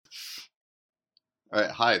All right,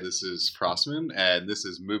 hi, this is Crossman, and this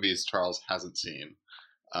is Movies Charles Hasn't Seen.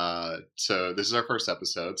 So this is our first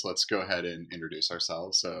episode, so let's go ahead and introduce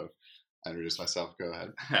ourselves. So I introduce myself, go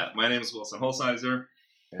ahead. My name is Wilson Holsizer,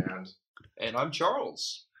 and I'm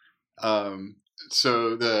Charles.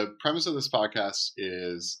 So the premise of this podcast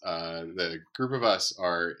is the group of us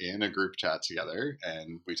are in a group chat together,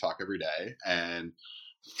 and we talk every day. And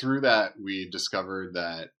through that, we discovered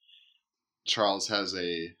that Charles has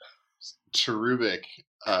a cherubic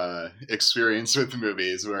experience with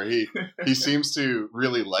movies where he seems to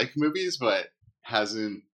really like movies but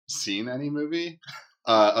hasn't seen any movie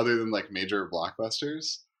other than like major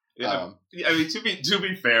blockbusters. I mean, to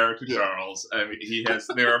be fair to Charles, I mean,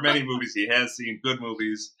 there are many movies he has seen, good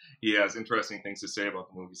movies. He has interesting things to say about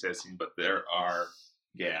the movies he has seen, but there are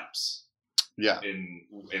gaps in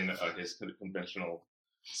his conventional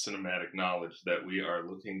cinematic knowledge that we are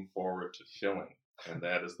looking forward to filling, and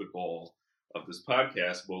that is the goal of this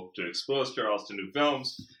podcast, both to expose Charles to new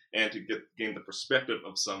films and to gain the perspective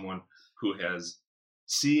of someone who has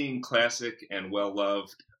seen classic and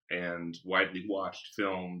well-loved and widely watched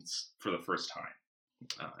films for the first time.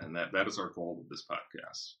 And that is our goal with this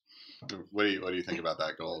podcast. What do you think about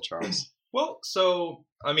that goal, Charles? Well, so,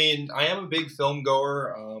 I mean, I am a big film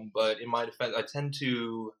goer, but in my defense, I tend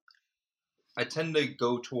to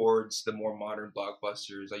go towards the more modern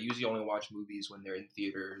blockbusters. I usually only watch movies when they're in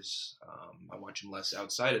theaters. I watch them less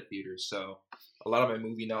outside of theaters. So a lot of my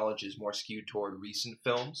movie knowledge is more skewed toward recent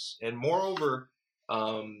films. And moreover,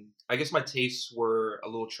 I guess my tastes were a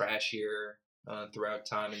little trashier throughout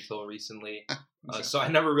time until recently. So I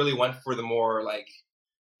never really went for the more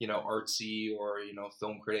artsy or,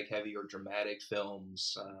 film critic heavy or dramatic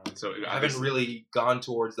films. So I haven't really gone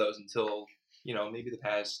towards those until, maybe the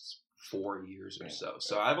past 4 years or so.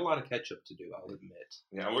 So I have a lot of catch up to do, I'll admit.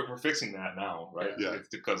 Yeah, we're fixing that now, right? Yeah. It's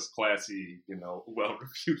because classy,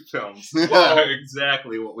 well-reviewed films are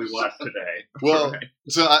exactly what we watch today. Well, right?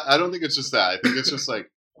 So I don't think it's just that. I think it's just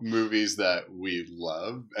like movies that we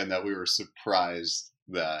love and that we were surprised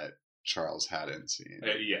that Charles hadn't seen.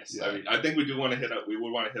 Yes. Yeah. I mean, I think we would want to hit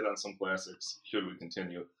on some classics should we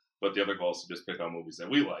continue. But the other goal is to just pick out movies that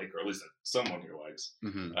we like, or at least that someone here likes,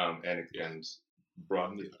 Mm-hmm. and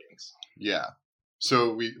broaden the audience. Yeah.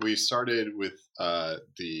 So we started with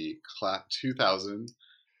the 2000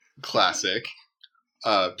 classic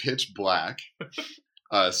Pitch Black,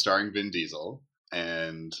 starring Vin Diesel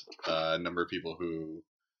and a number of people who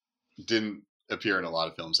didn't appear in a lot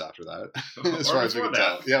of films after that, as far as we can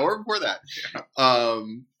tell. Yeah, or before that. Yeah.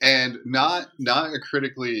 And not a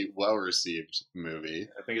critically well received movie.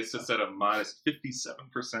 I think it's just at a modest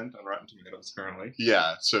 57% on Rotten Tomatoes currently.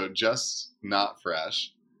 Yeah, so just not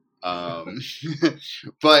fresh.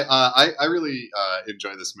 But I really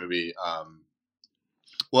enjoy this movie.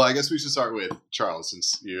 Well, I guess we should start with Charles,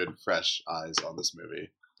 since you had fresh eyes on this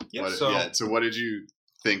movie. Yeah, so what did you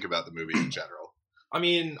think about the movie in general? I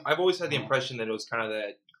mean, I've always had the impression that it was kind of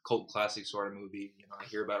that cult classic sort of movie. I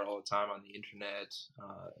hear about it all the time on the internet.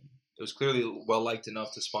 It was clearly well-liked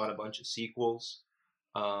enough to spawn a bunch of sequels.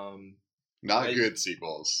 Not good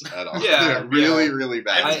sequels at all. Yeah, really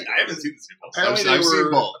bad. I haven't seen the sequels. Apparently seen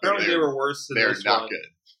both. They were worse than this one. They're not good.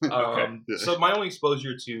 Okay. So my only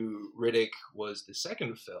exposure to Riddick was the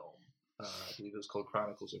second film. I believe it was called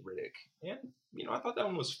Chronicles of Riddick. And, I thought that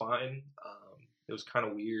one was fine. It was kind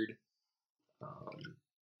of weird.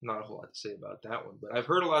 Not a whole lot to say about that one, but I've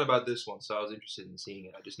heard a lot about this one, so I was interested in seeing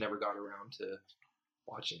it. I just never got around to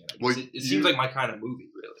watching it. I guess it seems like my kind of movie,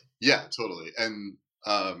 really. Yeah, totally. And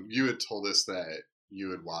you had told us that you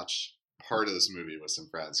would watch part of this movie with some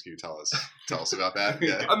friends. Can you tell us about that?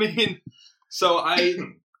 Yeah. I mean, so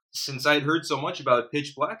since I'd heard so much about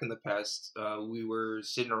Pitch Black in the past, we were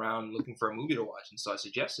sitting around looking for a movie to watch, and so I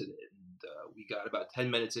suggested it. And we got about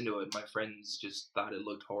 10 minutes into it. My friends just thought it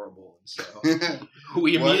looked horrible, and so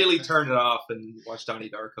we immediately turned it off and watched Donnie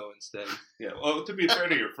Darko instead. Yeah, well, to be fair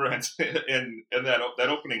to your friends, and that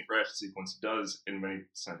opening crash sequence does, in many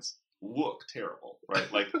sense, look terrible,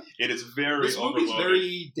 right? Like, it is very this overloaded. This movie's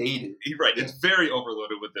very dated. Right, it's very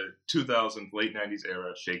overloaded with the 2000s, late 90s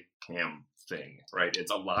era shake cam thing, right?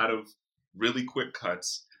 It's a lot of really quick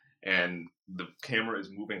cuts, and the camera is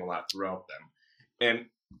moving a lot throughout them. And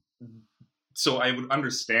so I would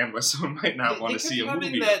understand why someone might not want to see a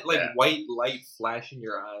movie that white light flash in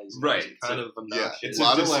your eyes. Right. It's kind of obnoxious. Yeah, it's a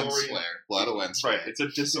lot of lens flare. Right. It's a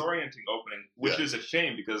disorienting opening, which is a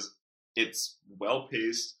shame because it's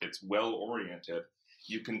well-paced, it's well-oriented.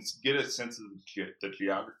 You can get a sense of the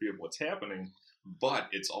geography of what's happening, but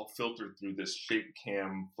it's all filtered through this shape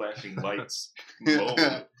cam flashing lights mode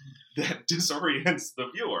that disorients the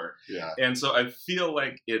viewer. Yeah. And so I feel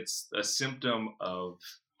like it's a symptom of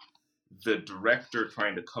the director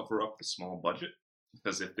trying to cover up the small budget.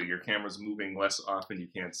 Because if your camera's moving less often, you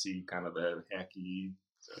can't see kind of the hacky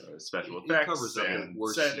special effects and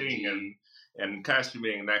setting and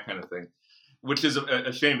costuming and that kind of thing. Which is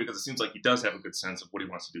a shame because it seems like he does have a good sense of what he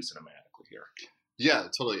wants to do cinematically here. Yeah,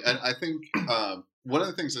 totally. And I think one of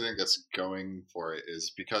the things I think that's going for it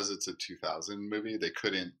is because it's a 2000 movie, they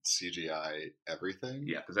couldn't CGI everything.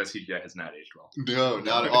 Yeah, because that CGI has not aged well. No,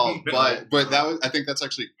 not at all. But I think that's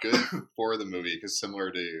actually good for the movie because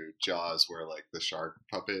similar to Jaws, where like the shark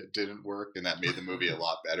puppet didn't work, and that made the movie a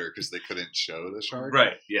lot better because they couldn't show the shark.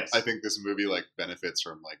 Right. Yes. I think this movie like benefits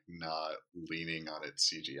from like not leaning on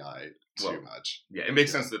its CGI too much. Yeah, it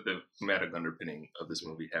makes sense that the thematic underpinning of this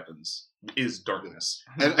movie is darkness.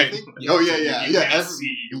 And I think, you can't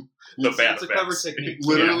see the bad It's a clever technique.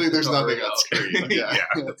 Literally, Yeah, there's nothing on screen. Yeah.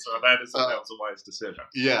 So that was a wise decision.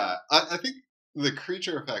 Yeah, I think the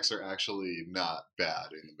creature effects are actually not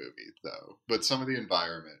bad in the movie, though. But some of the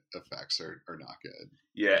environment effects are not good.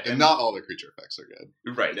 Yeah, and not all the creature effects are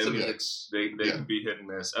good. Right, and they can be hit and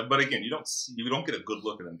miss. But again, you don't get a good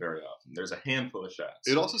look at them very often. There's a handful of shots.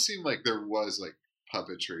 It also seemed like there was like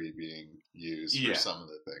puppetry being used for some of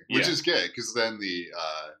the things, which is good because then the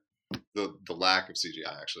lack of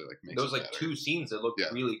CGI actually like makes those it like better. two scenes that look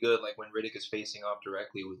really good, like when Riddick is facing off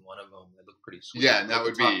directly with one of them, that look pretty sweet. Yeah, and that like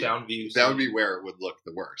would be top-down view. That would be where it would look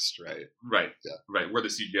the worst, right? Right. Yeah. Right. Where the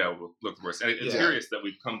CGI will look the worst. And it's curious that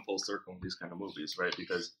we've come full circle in these kind of movies, right?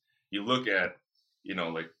 Because you look at,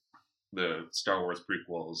 like the Star Wars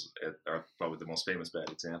prequels are probably the most famous bad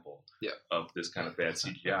example of this kind of bad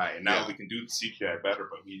CGI. And now we can do the CGI better,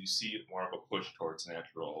 but we see more of a push towards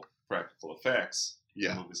natural practical effects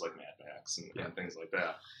in movies like Mad Max and things like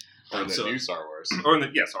that. Or the new Star Wars. Or in the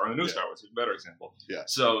new Star Wars, a better example. Yeah.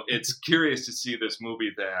 So it's curious to see this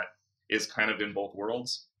movie that is kind of in both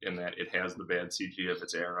worlds, in that it has the bad CG of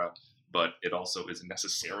its era, but it also isn't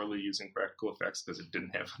necessarily using practical effects because it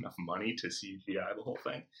didn't have enough money to CGI the whole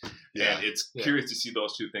thing. Yeah. And it's curious to see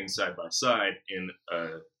those two things side by side in a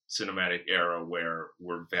cinematic era where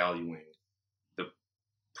we're valuing the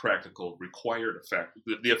practical required effect.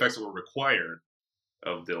 The effects that were required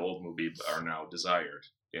of the old movie are now desired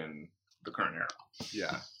in the current era.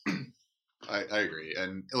 Yeah, I agree.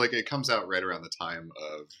 And like it comes out right around the time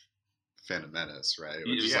of Phantom Menace, right?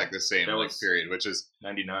 Which is like the same period, which is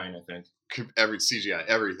 99, I think. Every CGI,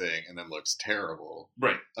 everything, and then looks terrible.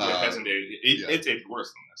 Right. It hasn't aged. It's aged worse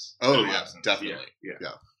than this. Oh yeah, definitely.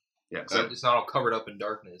 Yeah. So it's not all covered up in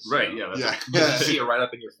darkness. Right. So. Yeah. You see it right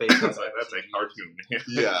up in your face. That's a cartoon.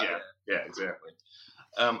 Yeah. Exactly.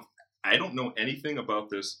 I don't know anything about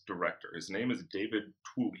this director. His name is David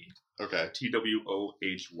Twohy. Okay.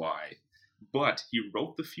 Twohy. But he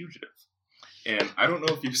wrote The Fugitive. And I don't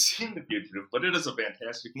know if you've seen The Fugitive, but it is a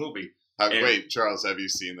fantastic movie. Wait, Charles, have you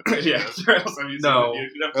seen The Fugitive? Yeah, Charles, have you seen The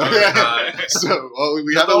Fugitive? Okay. So,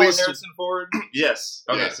 we have at least Harrison Ford. Yes.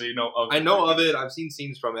 Okay, so you know of it. I know of it. I've seen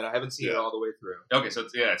scenes from it. I haven't seen it all the way through. Okay, so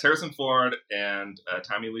it's Harrison Ford and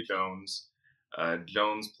Tommy Lee Jones.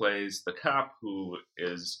 Jones plays the cop who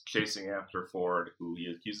is chasing after Ford, who he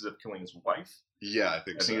accuses of killing his wife. Yeah, I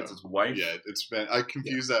think it's his wife. Yeah, it's been. I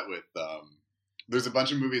confuse that with. There's a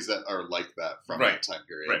bunch of movies that are like that from that time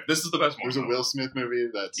period. Right. This is the best one. There's a Will Smith movie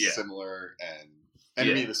that's similar, and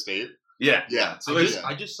Enemy of the State. Yeah. So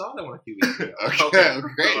I just saw that one a few weeks ago. Okay,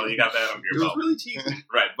 great. Well, you got that on your belt. It was really cheesy.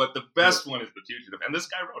 Right, but the best one is The Fugitive, and this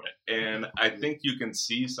guy wrote it. And I think you can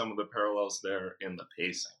see some of the parallels there in the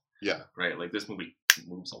pacing. Yeah. Right, like this movie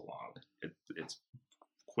moves along. It's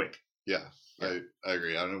quick. Yeah, I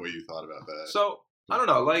agree. I don't know what you thought about that. So, I don't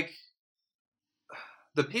know, like,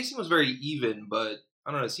 the pacing was very even, but,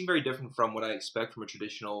 I don't know, it seemed very different from what I expect from a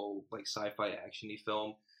traditional, like, sci-fi action-y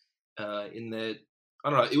film, in that, I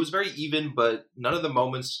don't know, it was very even, but none of the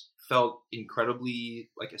moments felt incredibly,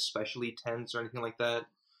 like, especially tense or anything like that.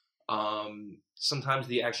 Sometimes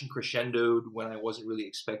the action crescendoed when I wasn't really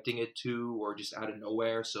expecting it to, or just out of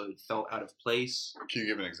nowhere, so it felt out of place. Can you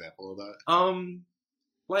give an example of that?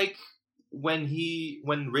 Like when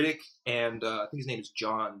Riddick and I think his name is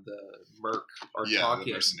John, the merc, are talking.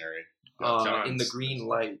 The mercenary. In the green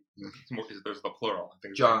light. There's the plural. I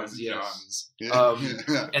think John's, yes.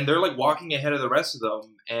 And they're like walking ahead of the rest of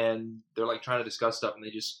them, and they're like trying to discuss stuff, and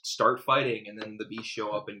they just start fighting, and then the beasts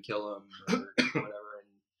show up and kill them or whatever.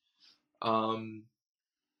 And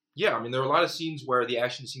yeah, I mean, there were a lot of scenes where the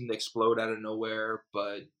action seemed to explode out of nowhere,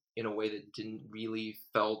 but in a way that didn't really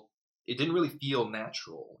feel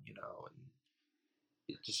natural, you know. And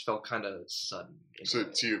it just felt kind of sudden. So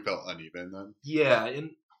you felt uneven then? Yeah,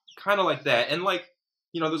 and kind of like that. And like,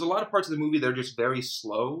 there's a lot of parts of the movie that are just very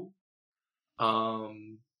slow.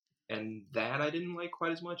 And that I didn't like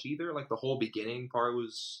quite as much either. Like the whole beginning part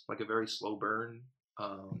was like a very slow burn.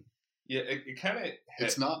 Yeah, it kind of.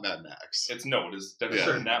 It's not Mad Max. It is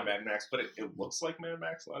definitely not Mad Max, but it looks like Mad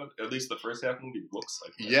Max. At least the first half of the movie looks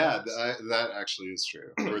like Mad Max. That actually is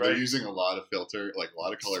true. Where they're using a lot of filter, like a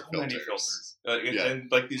lot of color filters. Many filters.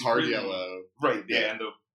 And like these hard really, yellow. Right, yeah, and the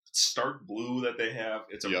stark blue that they have,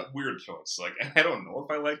 it's a weird choice. Like, I don't know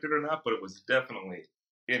if I liked it or not, but it was definitely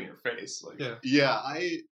in your face. Like,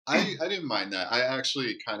 I didn't mind that. I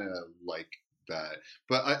actually kind of like that,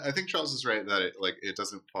 but I think Charles is right that it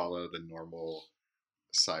doesn't follow the normal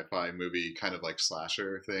sci-fi movie kind of like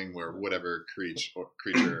slasher thing where whatever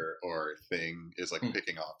creature or thing is like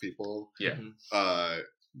picking off people. Yeah.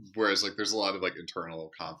 Whereas like there's a lot of like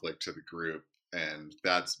internal conflict to the group, and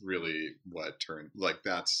that's really what turned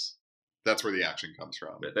that's where the action comes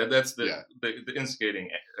from. That's the instigating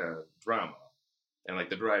drama. And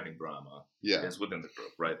like the driving drama is within the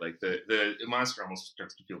group, right? Like the monster almost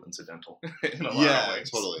starts to feel incidental in a lot of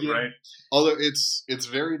ways, totally, right? Although it's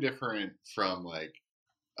very different from like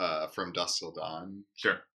from Dusk Till Dawn,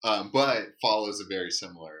 sure, but follows a very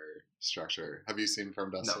similar structure. Have you seen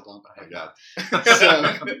From Dusk Till Dawn? I have not.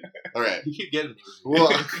 So, all right, you keep getting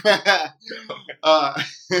well,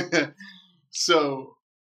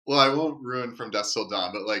 I won't ruin From Dusk Till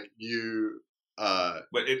Dawn, but like you.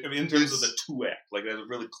 But in terms of the two act, like that's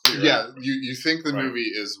really clear. Yeah, you think the movie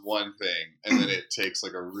is one thing, and then it takes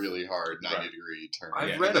like a really hard 90-degree turn.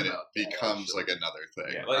 I've read and about it becomes like another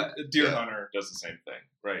thing. Yeah, like Deer Hunter does the same thing,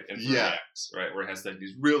 right? In three acts, right, where it has like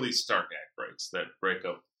these really stark act breaks that break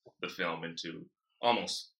up the film into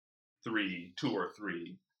almost two or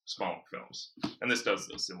three smaller films, and this makes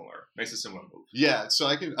a similar move. Yeah, so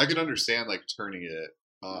I can understand like turning it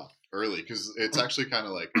off early because it's actually kind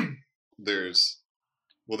of like. There's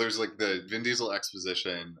like the Vin Diesel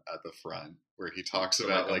exposition at the front where he talks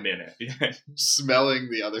about like smelling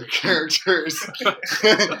the other characters,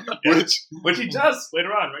 which he does later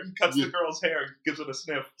on, right? He cuts the girl's hair, gives it a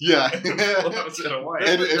sniff. Yeah, that doesn't amount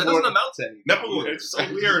to anything. No, it's so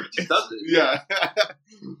weird. He does it. Yeah,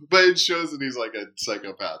 but it shows that he's like a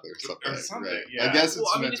psychopath or something. Right? Yeah. I guess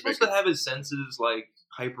he's supposed to have his senses like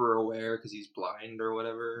hyper aware because he's blind or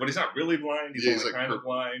whatever. But he's not really blind. He's only like kind of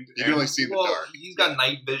blind. You can only see in the dark. He's got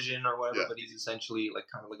night vision or whatever, but he's essentially like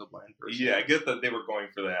kind of like a blind person. Yeah, I get that they were going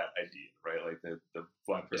for that idea, right? Like the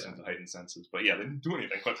blind person with heightened senses. But yeah, they didn't do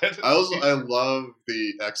anything with that. I love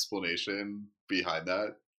the explanation behind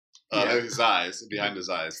that. Behind his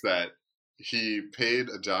eyes, that he paid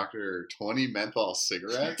a doctor 20 menthol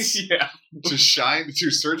cigarettes to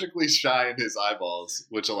surgically shine his eyeballs,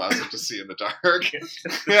 which allows him to see in the dark.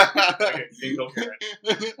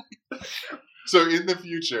 So in the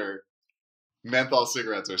future, menthol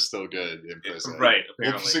cigarettes are still good in prison. Right,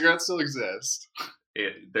 apparently. Well, cigarettes still exist.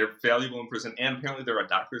 They're valuable in prison, and apparently there are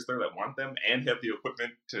doctors there that want them and have the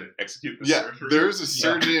equipment to execute the surgery. There's a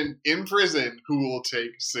surgeon in prison who will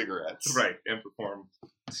take cigarettes. Right, and perform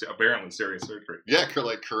apparently serious surgery. Yeah,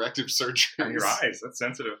 like corrective surgery. On your eyes, that's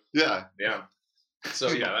sensitive. Yeah. Yeah. So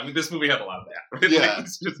yeah, I mean, this movie had a lot of that. Right? Yeah. Like,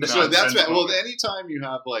 so that's bad. Well, anytime you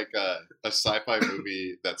have like a sci-fi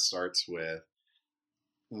movie that starts with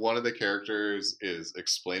one of the characters is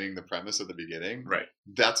explaining the premise at the beginning, right?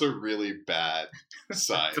 That's a really bad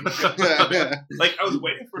sign. Like I was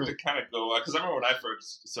waiting for it to kind of go because I remember when I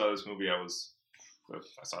first saw this movie, I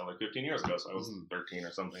saw it like 15 years ago, so I was 13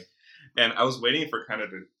 or something. And I was waiting for kind of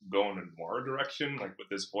to go in a noir direction, like with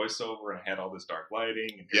this voiceover, and I had all this dark lighting,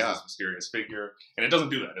 and here's this mysterious figure. And it doesn't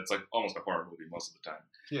do that. It's like almost a horror movie most of the time.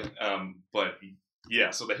 Yeah. But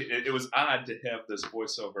yeah, so it was odd to have this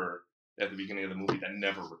voiceover at the beginning of the movie that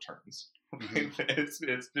never returns. It's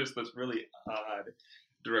just this really odd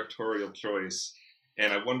directorial choice.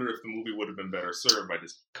 And I wonder if the movie would have been better served by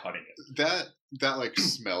just cutting it. That like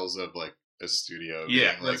smells of like a studio.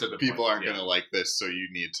 Yeah, like, that's a good people point. aren't going to like this, so you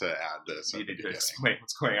need to add this. You need to explain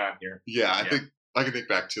what's going on here. Yeah, I can think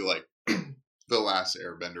back to like the last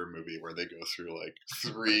Airbender movie where they go through like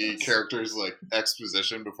 3 characters like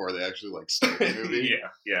exposition before they actually like start the movie.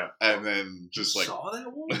 Yeah. And then just like saw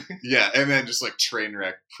that one? Yeah, and then just like train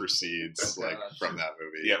wreck proceeds from that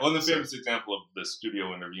movie. Yeah, well, the famous example of the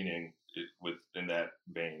studio intervening in that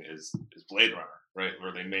vein is Blade Runner, right?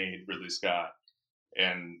 Where they made Ridley Scott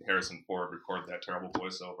and Harrison Ford record that terrible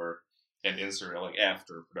voiceover and insert it like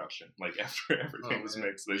after production, like after everything was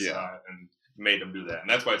mixed, they saw it and made them do that, and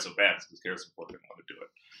that's why it's so bad. It's because Harrison Ford didn't want to do it.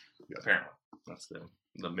 Yeah. Apparently, that's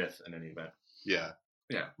the myth in any event. Yeah,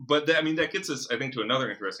 Yeah, but that gets us, I think, to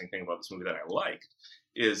another interesting thing about this movie that I liked,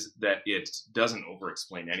 is that it doesn't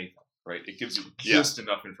over-explain anything, right? It gives you just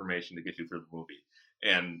enough information to get you through the movie.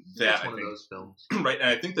 And that, It's one of those films. right, and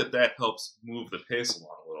I think that helps move the pace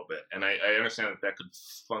along a little bit. And I understand that could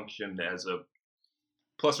function as a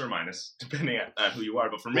plus or minus, depending on who you are.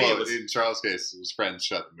 But for me, in Charles' case, his friends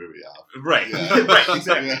shut the movie off. Right, Yeah. right,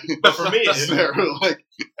 exactly. Yeah. But for me, they were like,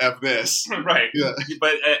 F this. Right. Yeah.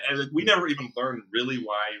 But we never even learn really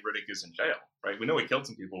why Riddick is in jail, right? We know he killed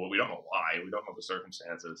some people, but we don't know why. We don't know the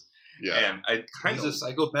circumstances. Yeah. And I kind He's of... a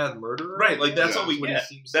psychopath murderer? Right, like that's Yeah. all we What he get.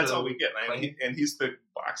 seems That's to all we get. claim. And he's the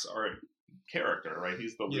box art character, right?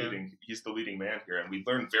 He's the leading man here. And we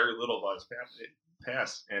learn very little about his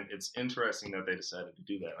past. And it's interesting that they decided to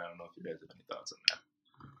do that. And I don't know if you guys have any thoughts on that.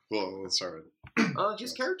 Well, let's start with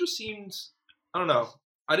His character seemed, I don't know.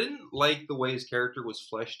 I didn't like the way his character was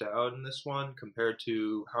fleshed out in this one compared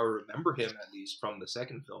to how I remember him, at least from the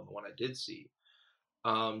second film, the one I did see.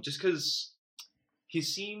 Just because he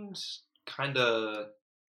seemed kind of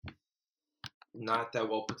not that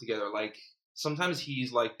well put together. Like, sometimes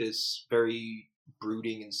he's like this very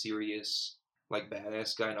brooding and serious, like,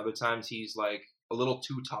 badass guy, and other times he's like a little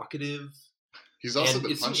too talkative. He's also And the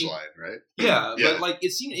it seemed- punchline, right? Yeah, Yeah. but like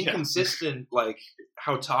it seemed inconsistent, like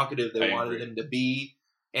how talkative they I wanted agree. him to be,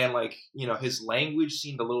 and like his language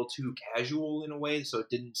seemed a little too casual in a way, so it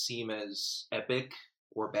didn't seem as epic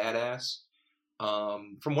or badass.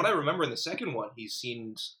 From what I remember in the second one, he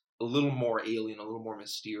seemed a little more alien, a little more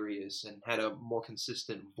mysterious, and had a more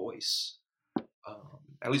consistent voice.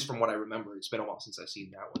 At least from what I remember, it's been a while since I've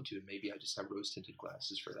seen that one too. And maybe I just have rose-tinted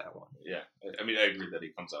glasses for that one. Yeah. I mean, I agree that he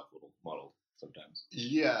comes off a little muddled sometimes.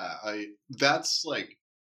 Yeah, that's like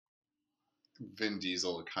Vin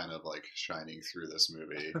Diesel kind of like shining through this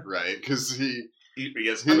movie, right? Because he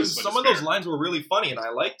has I mean, charisma some to of those spare. lines were really funny, and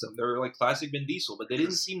I liked them. They were like classic Vin Diesel, but they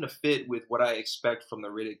didn't seem to fit with what I expect from the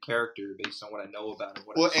Riddick character based on what I know about him.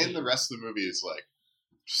 well, and the rest of the movie is like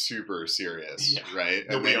super serious, Yeah. right?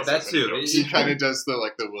 Nobody And then else That's has any too. jokes. he kind of does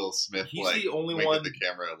the Will Smith He's like the only wink one- at the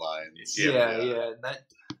camera lines. yeah, and that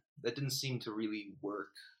didn't seem to really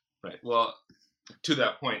work. Right. Well, to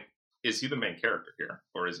that point, is he the main character here,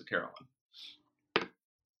 or is it Carolyn?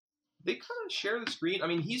 They kind of share the screen. I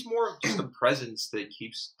mean, he's more of just a presence that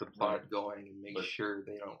keeps the plot going and makes But- sure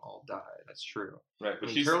they don't all die. That's true. Right. I But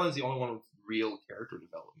mean, Carolyn's the only one with real character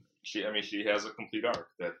development. she has a complete arc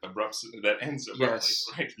that ends abruptly. Yes.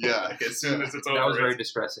 Right. Yeah. Like, as soon as it's over, That was very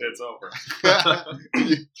distressing. it's over.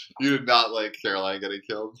 you did not like Caroline getting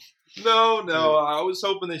killed. No, I was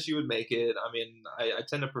hoping that she would make it. I mean, I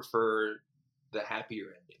tend to prefer the happier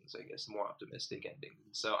endings, I guess, the more optimistic endings.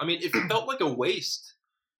 So, I mean, it felt like a waste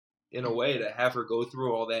in a way to have her go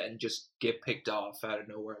through all that and just get picked off out of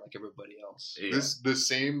nowhere like everybody else. Yeah. The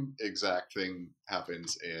same exact thing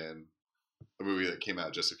happens in a movie that came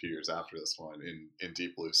out just a few years after this one, in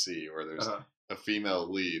Deep Blue Sea, where there's Uh-huh. a female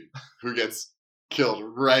lead who gets killed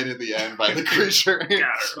right at the end by the creature. Got her.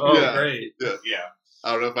 Oh, Yeah. great. Yeah.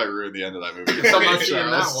 I don't know if I ruined the end of that movie. Guess I'm not Charles. seeing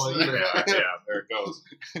that one either. Yeah, there it goes.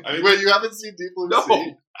 I mean, Wait, you haven't seen Deep Blue No.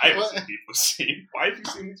 Sea? I haven't What? seen Deep Blue Sea. Why have you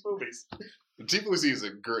seen these movies? Deep Blue Sea is a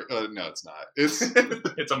great. No, it's not. It's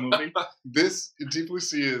It's a movie. this Deep Blue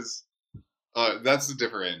Sea is. That's a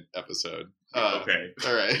different episode. Okay.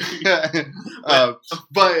 All right.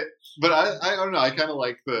 But I don't know. I kind of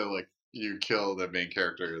like the you kill the main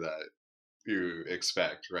character that you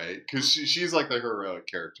expect, right? Because she's like the heroic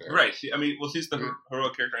character, Right. She's the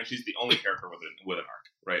heroic character, and she's the only character with an arc,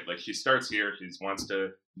 right? Like, she starts here. She wants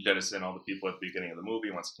to jettison all the people at the beginning of the movie.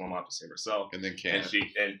 Wants to kill them off to save herself. And then And can't. she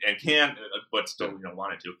can, but still,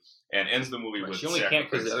 wanted to, and ends the movie with She only can't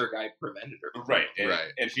because the sacrifice- other guy prevented her. Right, and,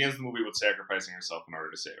 Right. and she ends the movie with sacrificing herself in order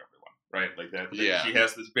to save everyone, right? Like that. Yeah. She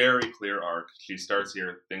has this very clear arc. She starts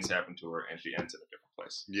here, things happen to her, and she ends in a different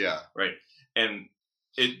place, Yeah. right? And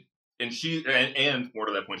and more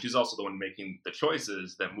to that point, she's also the one making the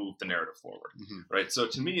choices that move the narrative forward, Mhm. right? So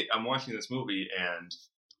to me, I'm watching this movie, and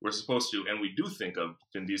we're supposed to, and we do think of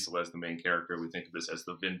Vin Diesel as the main character. We think of this as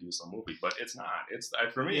the Vin Diesel movie, but it's not. It's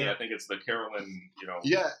for me. Yeah. I think it's the Carolyn,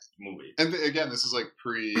 Yeah. movie. And again, this is like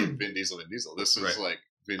pre Vin Diesel. This is Right. like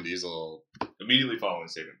Vin Diesel. Immediately following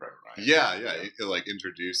Saving Private Ryan. Yeah. Like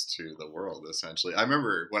introduced to the world essentially. I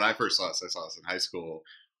remember when I first saw this. I saw this in high school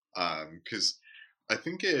because I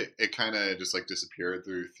think it kind of just like disappeared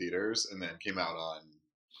through theaters and then came out on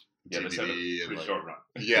this had a DVD and pretty like, short run.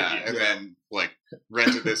 yeah, and then like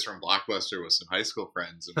rented this from Blockbuster with some high school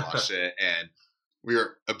friends and watched it, and we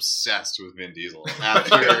were obsessed with Vin Diesel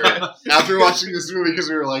after watching this movie because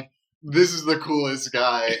we were like, this is the coolest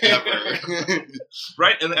guy ever.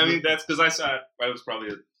 Right, and I mean that's because I saw it. I was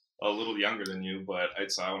probably a little younger than you, but I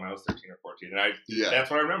saw it when I was 13 or 14, and Yeah. that's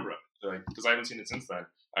what I remember. Like, because I haven't seen it since then.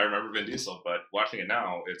 I remember Vin Diesel, but watching it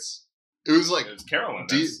now, It was like it's Carolyn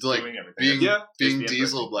D- that's like, doing everything. being Yeah. being It's the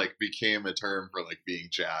Diesel interesting- like became a term for like being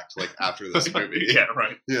jacked like after this movie. yeah,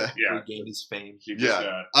 right. Yeah. Yeah, Regained his fame. he just,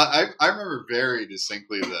 Yeah. I remember very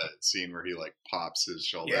distinctly the scene where he like pops his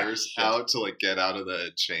shoulders Yeah. out to like get out of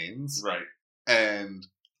the chains right. and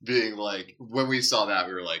being like when we saw that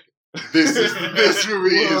we were like this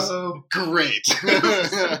movie is Whoa. great.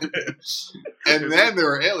 And then there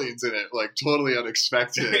were aliens in it like totally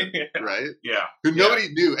unexpected, right? Yeah. Nobody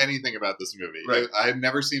knew anything about this movie. Right. I had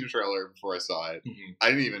never seen a trailer before I saw it. Mhm. I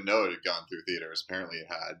didn't even know it had gone through theaters. Apparently it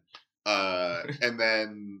had. And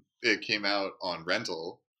then it came out on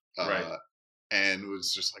rental. Right. And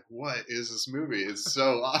was just like, what is this movie? It's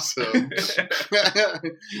so awesome.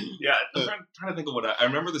 Yeah, I'm trying to think of what I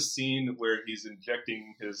remember the scene where he's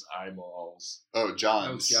injecting his eyeballs. Oh,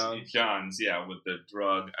 John's. Oh, John. John's, yeah, with the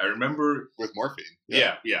drug. I remember. With morphine.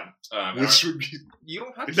 Yeah. Which would be, You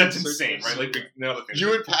don't have to. That's insert insane, this. right? Like the other thing. you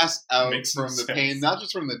would pass out Makes from no the sense. pain, not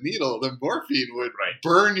just from the needle, the morphine would Right.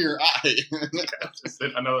 burn your eye. That's just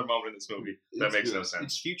another moment in this movie that It's- makes no sense.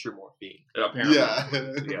 It's future morphine. Apparently, Yeah.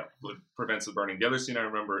 yeah, what prevents the burning. The other scene I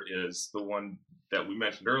remember is the one that we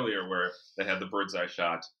mentioned earlier, where they had the bird's eye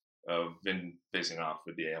shot of Vin facing off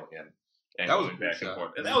with the alien and That was going a cool back and shot.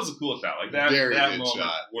 forth. And that was a cool shot. Like that, Very that good moment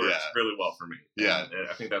shot, works yeah. really well for me. Yeah. And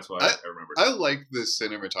I think that's why I remember. I like the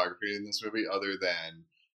cinematography in this movie other than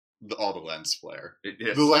all the lens flare.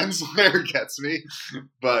 It. The lens flare gets me,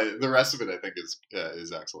 but the rest of it I think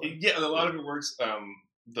is excellent. Yeah, a lot of it works.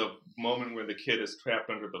 The moment where the kid is trapped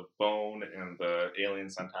under the bone and the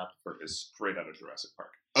aliens on top of her is straight out of Jurassic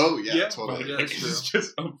Park. Oh yeah, Yeah, totally. yeah. That's It's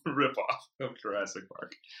just a rip-off of Jurassic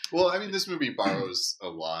Park. Well, I mean, this movie borrows a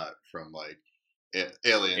lot from like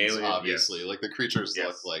aliens, Alien, obviously. yes. Like the creatures Yes.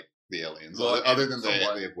 look like the aliens, Well, other than they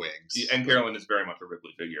somewhat. have wings. And Carolyn is very much a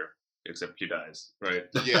Ripley figure, except she dies, right?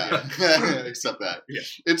 Yeah, except that. Yeah.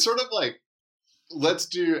 It's sort of like, let's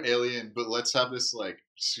do Alien, but let's have this like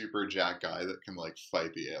super jack guy that can like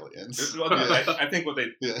fight the aliens. Well, I think what they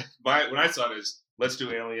Yeah. when I saw it is let's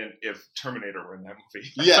do Alien if Terminator were in that movie.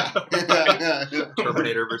 Yeah.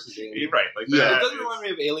 Terminator versus Alien. Right. Like Yeah. that It doesn't is- remind me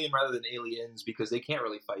of Alien rather than Aliens because they can't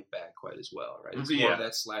really fight back quite as well, right? It's more Yeah. of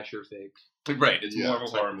that slasher thing. Right. It's Yeah, more of a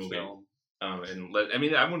type horror of movie. film. I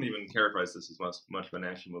mean, I wouldn't even characterize this as much of an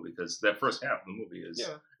action movie because that first half of the movie is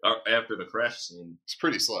Yeah. after the crash scene, It's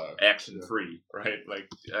pretty slow. action free, right? Like,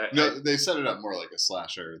 No, they set it up more like a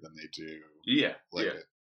slasher than they do yeah, like yeah,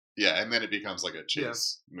 yeah, and then it becomes like a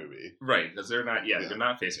chase movie. right. Because they're not, Yeah. they're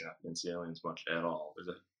not facing off against the aliens much at all. There's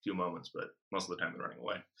a few moments, but most of the time they're running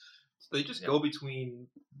away. They just Yeah. go between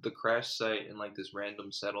the crash site and like this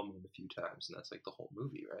random settlement a few times, and that's like the whole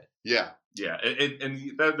movie, right? Yeah. Yeah,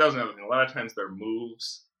 and that was another thing. A lot of times their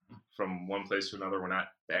moves from one place to another were not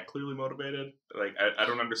that clearly motivated. Like I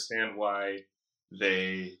don't understand why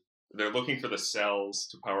they're looking for the cells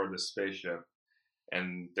to power this spaceship,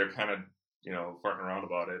 and they're kind of farting around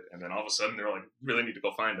about it, and then all of a sudden they're like, really need to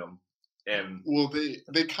go find them, and Well,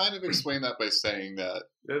 they kind of explain that by saying that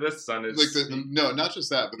the sun is like no, not just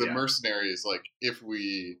that, but the Yeah. mercenaries like if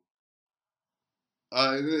we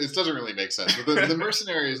it doesn't really make sense. But the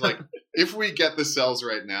mercenaries like if we get the cells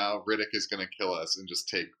right now, Riddick is going to kill us and just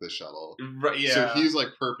take the shuttle. right. Yeah, So he's like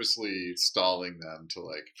purposely stalling them to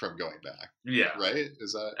like from going back, yeah. right?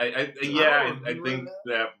 Is that I Oh, I you think read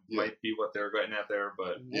that Yeah. might be what they're getting at there,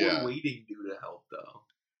 but What Yeah. would waiting do to help, though?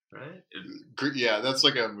 Right? yeah? That's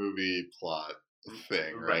like a movie plot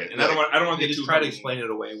thing, right? And I don't want to They get just too try to hung- explain it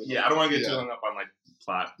away. With Yeah, I don't want to get Yeah. too hung up on like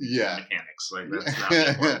plot Yeah. mechanics. Like that's not the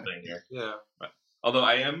important thing here. Yeah. Although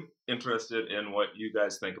I am interested in what you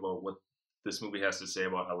guys think about what this movie has to say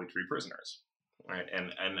about how we treat prisoners, right?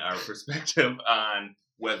 And our perspective on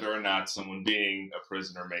whether or not someone being a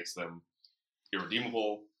prisoner makes them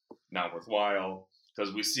irredeemable, not worthwhile.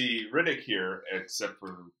 Because we see Riddick here, except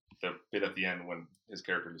for the bit at the end when his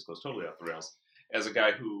character just goes totally off the rails, as a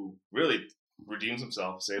guy who really redeems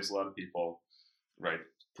himself, saves a lot of people, right?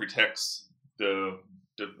 Protects the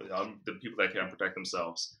people that can't protect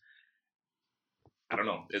themselves. I don't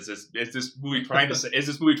know. Is this movie trying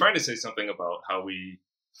to say something about how we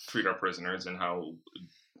treat our prisoners and how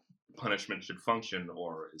punishment should function,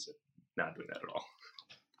 or is it not doing that at all?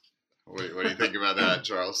 What do you think about that,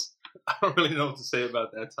 Charles? I don't really know what to say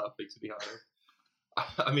about that topic, to be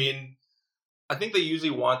honest. I mean, I think they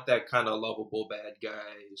usually want that kind of lovable bad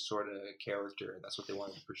guy sort of character, and that's what they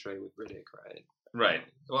wanted to portray with Riddick, right? Right.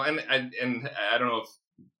 Well, and I don't know if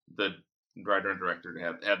the writer and director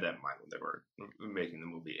had that in mind when they were making the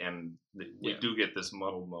movie, and we Yeah. do get this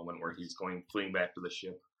muddled moment where he's fleeing back to the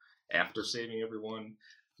ship, after saving everyone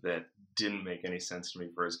that didn't make any sense to me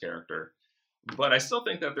for his character. But I still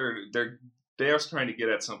think that they are trying to get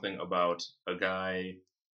at something about a guy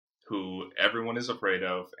who everyone is afraid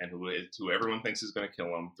of and who everyone thinks is going to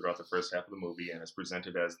kill him throughout the first half of the movie, and is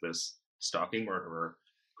presented as this stalking murderer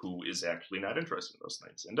who is actually not interested in those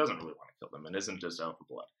things and doesn't really want to kill them and isn't just out for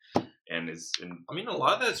blood. And I mean, a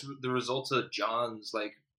lot of that's the results of John's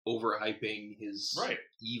like overhyping his right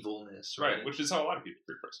evilness, right, which is how a lot of people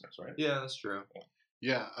treat prisoners, right? Yeah, that's true.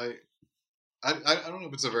 Yeah, I don't know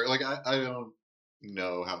if it's a very like I don't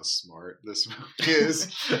know how smart this movie is.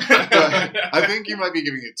 I think you might be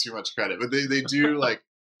giving it too much credit, but they do like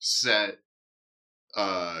set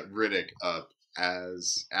Riddick up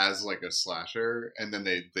as like a slasher, and then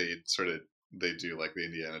they do like the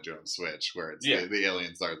Indiana Jones switch where it's the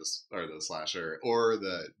aliens are the slasher, or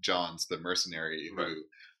the John's the mercenary who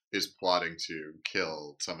is plotting to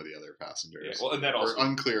kill some of the other passengers. Yeah, well, and that also for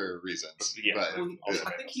unclear reasons. Yeah, but, well,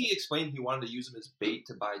 I think he explained he wanted to use him as bait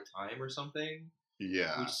to buy time or something.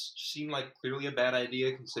 Yeah, which seemed like clearly a bad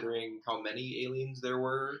idea considering how many aliens there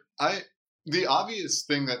were. The obvious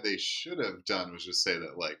thing that they should have done was just say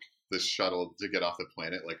that like the shuttle to get off the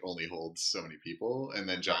planet like only holds so many people, and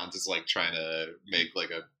then Johns is like trying to make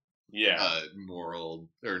like a moral,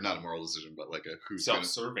 or not a moral decision, but like a who's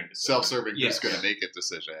self-serving who's going to make it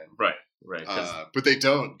decision. Right. But they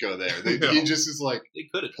don't go there. He just is like they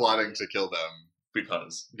could have plotting to kill them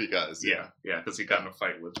because because he got in a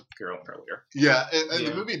fight with Carolyn earlier. Yeah, and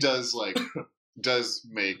the movie does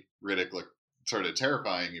make Riddick look sort of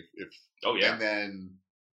terrifying if and then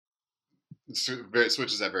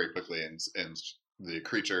switches that very quickly, and the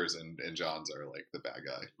creatures and Johns are like the bad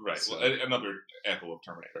guy. Right. So. Well, another echo of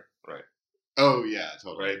Terminator. Right. Oh yeah,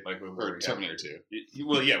 totally. Right. Like or Terminator 2.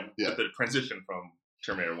 Well, yeah. But the transition from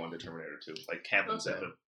Terminator 1 to Terminator 2 like happens at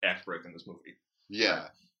the act break in this movie. Yeah,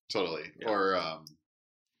 totally. Yeah. Or I'm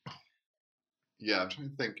trying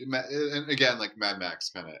to think. And again, like Mad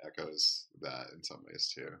Max kind of echoes that in some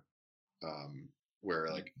ways too,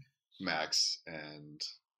 where like Max and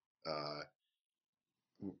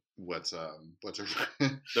what's her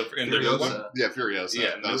Furiosa. Furiosa.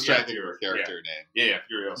 Yeah, I was trying to think of her character name. Yeah,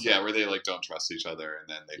 Furiosa. Yeah, where they like don't trust each other, and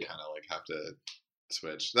then they kind of like have to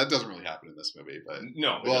switch. That doesn't really happen in this movie, but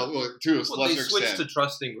no. Well, to a lesser they switched extent, to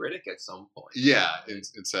trusting Riddick at some point. Yeah,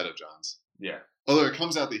 instead of Johns. Yeah. Although it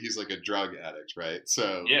comes out that he's like a drug addict, right?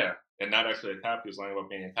 So yeah, and not actually a cop. He was lying about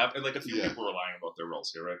being a cop. And like a few people were lying about their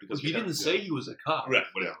roles here, right? Because he didn't say he was a cop. Right.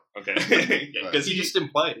 Whatever. Okay. Because he just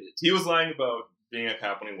implied it. He was lying about being a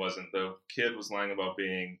cop when he wasn't. The kid was lying about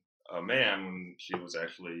being a man when she was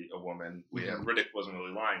actually a woman. We have Riddick wasn't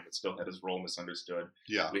really lying, but still had his role misunderstood.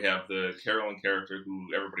 Yeah. We have the Carolyn character who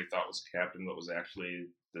everybody thought was a captain, but was actually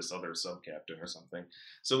this other sub-captain or something.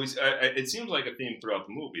 So it seems like a theme throughout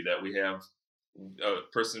the movie that we have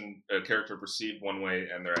a character perceived one way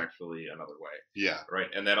and they're actually another way. Yeah. Right.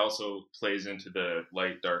 And that also plays into the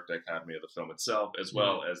light dark dichotomy of the film itself, as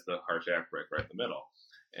well as the harsh act break right in the middle.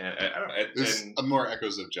 And I don't know. There's more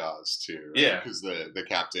echoes of Jaws too. Right? Yeah. Because the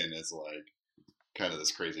captain is like kind of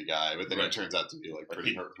this crazy guy, but then he turns out to be like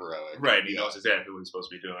pretty heroic. Right. He knows exactly what he's supposed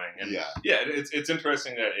to be doing. And yeah. It's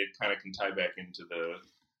interesting that it kind of can tie back into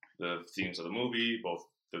the themes of the movie, both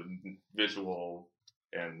the visual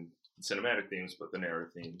and cinematic themes, but the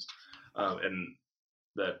narrative themes, and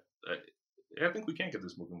that I think we can't give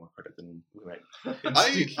this movie more credit than we might.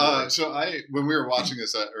 When we were watching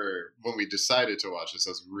this, or when we decided to watch this,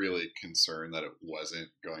 I was really concerned that it wasn't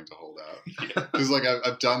going to hold out. Because like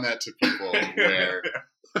I've done that to people where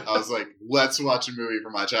I was like, let's watch a movie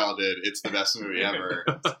from my childhood. It's the best movie ever,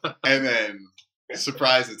 and then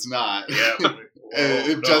surprise, it's not. Yeah.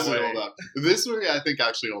 It doesn't hold up. This movie, I think,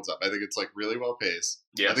 actually holds up. I think it's like really well paced.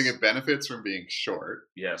 Yes. I think it benefits from being short.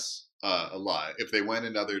 Yes. A lot. If they went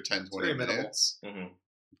another 10, 20 minutes,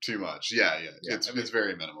 too much. Yeah. It's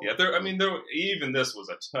very minimal. Yeah, even this was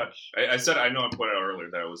a touch. I said, I know I pointed out earlier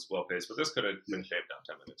that it was well paced, but this could have been shaved down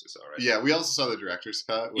 10 minutes or so, right? Yeah, we also saw the director's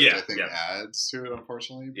cut, which I think adds to it,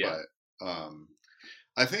 unfortunately. Yeah. But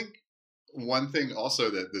I think one thing also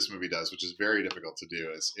that this movie does, which is very difficult to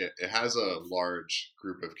do, is it has a large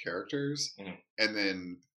group of characters and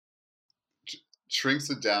then shrinks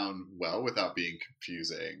it down well without being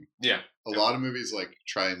confusing. Yeah. A lot of movies like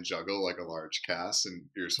try and juggle like a large cast, and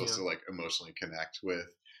you're supposed to like emotionally connect with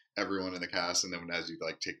everyone in the cast, and then as you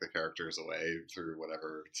like take the characters away through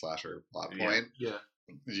whatever slasher plot point,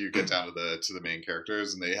 you get down to the main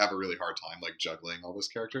characters, and they have a really hard time like juggling all those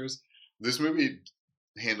characters. This movie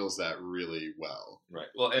handles that really well. Right.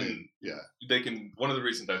 Well, and yeah, they can. One of the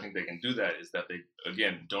reasons I think they can do that is that they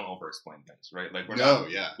again don't over-explain things, right? Like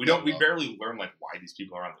we barely learn like why these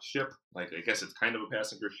people are on the ship. Like I guess it's kind of a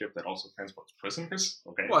passenger ship that also transports prisoners.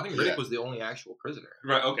 Okay. Well, I think Riddick was the only actual prisoner.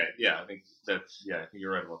 Right. Okay. Yeah. I think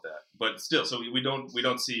you're right about that. But still, so we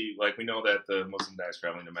don't see like we know that the Muslim guy is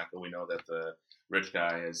traveling to Mecca. We know that the rich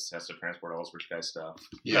guy has to transport all this rich guy stuff.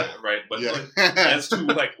 Yeah. Right. But like, as to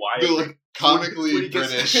like why the like comically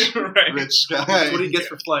British right. rich guy. That's what he gets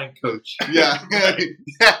for flying coach. Yeah. Right.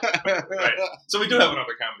 So we do have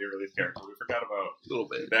another comedy relief character. We forgot about A little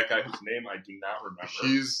bit. that guy whose name I do not remember.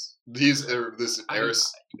 He's this aristocrat.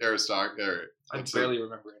 I barely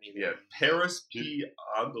remember any of them. Yeah, Paris P.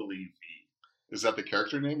 Ogilvy. Is that the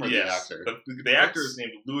character name or Yes, the actor? the actor is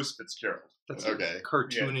named Louis Fitzgerald. That's Okay.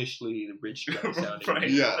 cartoonishly rich guy sounding. Right.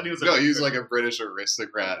 Yeah. And he was He's like a British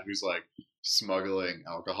aristocrat who's like smuggling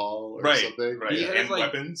alcohol or something. Right. He And has,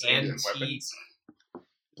 like, weapons. antique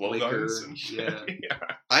Blowguns. liquor. Yeah.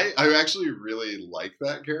 I actually really like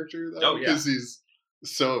that character though, Oh, yeah. because he's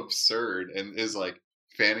so absurd and is like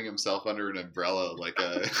fanning himself under an umbrella like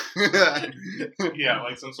a Yeah,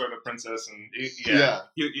 like some sort of princess, and Yeah.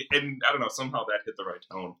 and I don't know, somehow that hit the right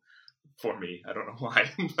tone for me. I don't know why,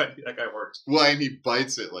 but that guy worked. Well, and he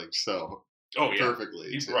bites it like so Oh yeah,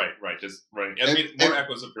 perfectly. he's too. right, just right. I mean, more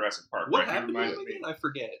echoes of Jurassic Park. What right? He happened to reminded him me. again? I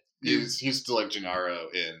forget. He's still like Gennaro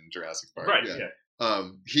in Jurassic Park. Right, Yeah.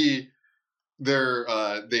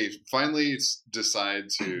 They finally decide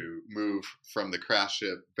to move from the crash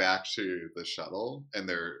ship back to the shuttle, and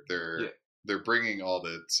they're bringing all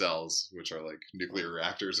the cells, which are like nuclear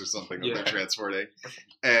reactors or something, that they're transporting,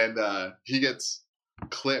 and he gets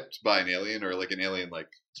clipped by an alien, or like an alien like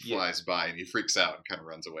flies by, and he freaks out and kind of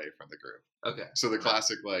runs away from the group. Okay. So the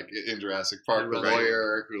classic, like in Jurassic Park, the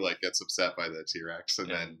lawyer who like gets upset by the T-Rex and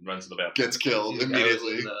then runs to the bathroom, gets killed The guy was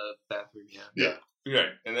immediately. in the bathroom, Yeah. Right,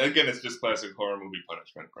 and again, it's just classic horror movie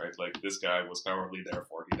punishment, right? Like this guy was cowardly,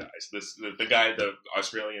 therefore he dies. The guy, the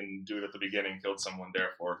Australian dude at the beginning, killed someone,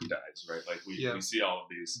 therefore he dies, right? Like we see all of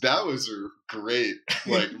these. That was a great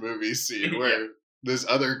like movie scene where this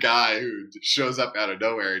other guy who shows up out of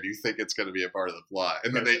nowhere and you think it's going to be a part of the plot,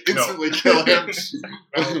 and then they instantly kill him.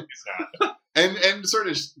 No, he's not. And sort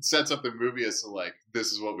of sets up the movie as to like,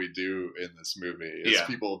 this is what we do in this movie is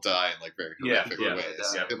people die in like very horrific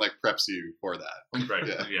ways, and like preps you for that. Right.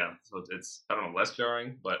 Yeah. So it's, I don't know, less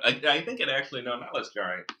jarring, but I think it actually, no, not less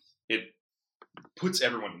jarring. It puts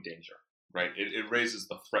everyone in danger, right? It raises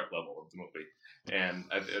the threat level of the movie, and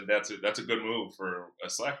that's a good move for a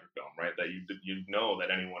slasher film, right? That you know that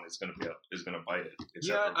anyone is going to bite it.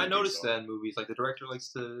 Yeah, I noticed that in movies. Like the director likes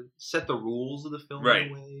to set the rules of the film Right. in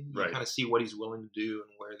a way. You Right. kind of see what he's willing to do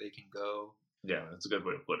and where they can go. Yeah, that's a good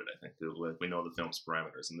way to put it. I think we know the film's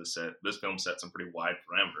parameters, and this film set some pretty wide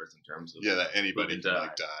parameters in terms of that anybody who can can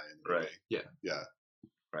like die. In Right. Yeah.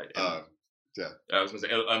 right. Yeah. I was going to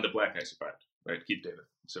say, on the black guy survived, right? Keith David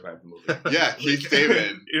survived the movie. Yeah, Keith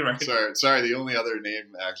David. Right. Sorry, the only other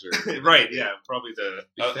name actor. Right. Yeah, probably the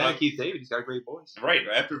Big fan of Keith David. He's got a great voice. right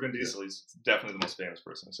after Vin Diesel. He's definitely the most famous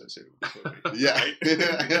person associated with this movie. Yeah. Right?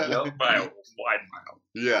 Yep. By a wide mile.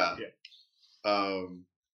 Yeah.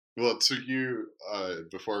 Well, to you,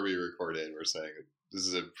 before we recorded, we're saying this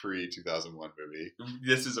is a pre-2001 movie.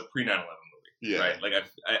 This is a pre 9/11 movie. Yeah. Right. Like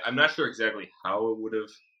I'm not sure exactly how it would have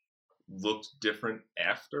looked different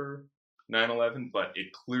after 9/11, but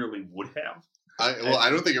it clearly would have. I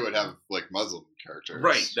don't think it would have like Muslim characters.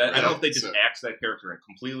 Right. I don't know if they just So- axe that character in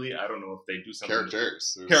completely. I don't know if they do something.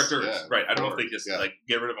 Characters. Characters. Right. I don't know if they just Yeah. like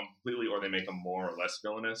get rid of them completely or they make them more or less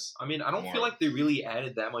villainous. I mean, I don't More. feel like they really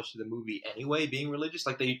added that much to the movie anyway, being religious.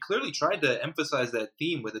 Like, they clearly tried to emphasize that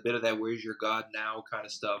theme with a bit of that where's your God now kind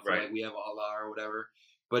of stuff. Right. Like, we have Allah or whatever.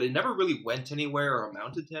 But it never really went anywhere or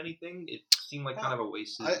amounted to anything. It seemed like kind of a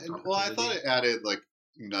wasted I opportunity. thought it added like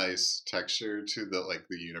nice texture to the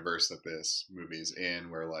universe that this movie's in,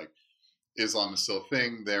 where like Islam is still a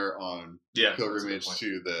thing. They're on pilgrimage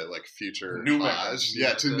to the like future New Hajj.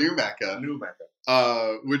 Mecca. To New Mecca. New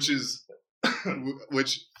Mecca.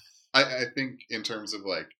 Which I think in terms of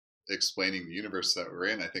like explaining the universe that we're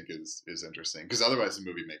in, I think is interesting, because otherwise the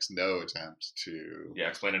movie makes no attempt to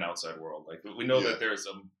explain an outside world. Like we know that there's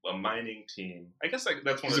a mining team. I guess like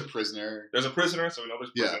that's one. He's of a prisoner. There's a prisoner, so we know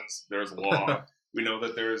there's prisons. There's law. We know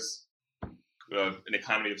that there's an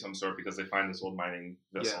economy of some sort because they find this old mining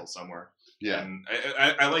vessel somewhere. Yeah, and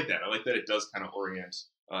I like that. I like that it does kind of orient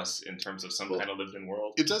us in terms of some kind of lived-in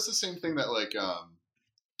world. It does the same thing that like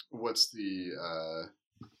what's the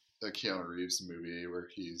Keanu Reeves movie where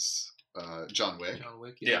he's John Wick. John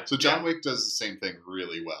Wick, yeah. So John Wick does the same thing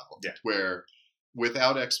really well. Yeah. Where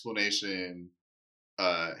without explanation,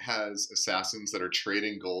 has assassins that are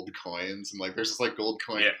trading gold coins, and like there's this like gold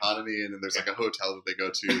coin economy, and then there's like a hotel that they go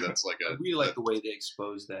to that's like I really like the way they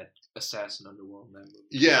expose that assassin underworld in that movie.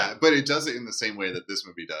 Yeah, but it does it in the same way that this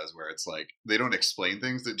movie does, where it's like they don't explain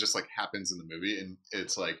things; it just like happens in the movie, and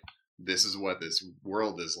it's like this is what this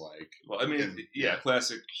world is like. Well, I mean, and,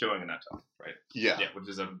 classic showing and not telling, right? Yeah, which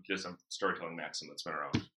is just a storytelling maxim that's been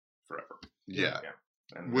around forever. Yeah.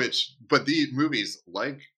 And but the movies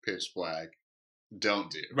like Pitch Black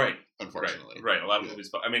don't do, right? Unfortunately, right. A lot of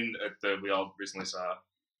movies. I mean, we all recently saw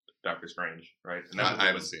Doctor Strange, right? And I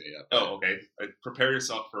haven't seen it yet. Oh, okay. Prepare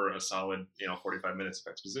yourself for a solid, 45 minutes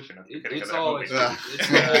of exposition. It's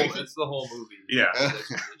the whole movie. Yeah.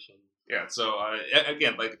 Yeah. So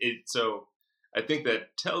again, so I think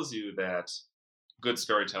that tells you that good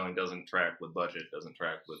storytelling doesn't track with budget, doesn't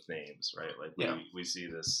track with names, right? Like we see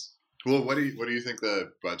this. Well, what do you think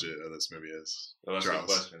the budget of this movie is? Well, that's a good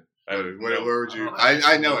question. Where would you?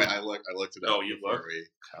 I know it. I looked it up. Oh, you looked?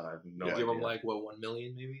 God, I have no idea. Give them like 1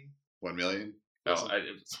 million, maybe. 1 million. No,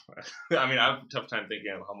 I mean, I have a tough time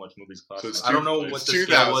thinking of how much movies cost. So I don't know what the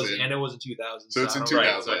scale was, and it was in 2000. So it's in 2000.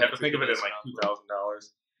 Right, so I have to think of it in like $2,000.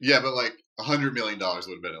 Yeah, but like $100 million would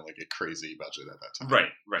have been like a crazy budget at that time.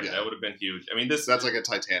 Right. Yeah. That would have been huge. I mean, that's like a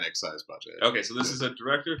Titanic-sized budget. Okay, so this is a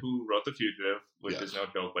director who wrote The Fugitive, which is no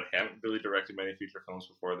joke, but hadn't really directed many feature films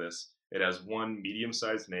before this. It has one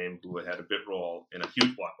medium-sized name who had a bit role in a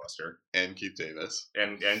huge blockbuster, and Keith Davis.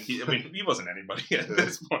 And he, I mean, he wasn't anybody at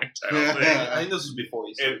this point. I don't think. I think this was before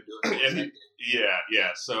he started doing it. Yeah.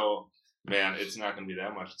 So, man, it's not going to be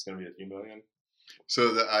that much. It's going to be a few million.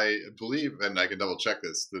 So I believe, and I can double check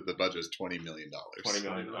this, that the budget is $20 million. $20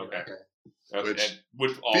 million. Okay.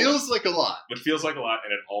 Which feels like a lot. Which feels like a lot,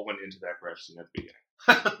 and it all went into that crash scene at the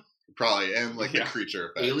beginning. Probably, and like the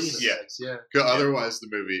creature effects. Alien effects, yeah. Otherwise, the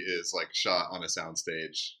movie is like shot on a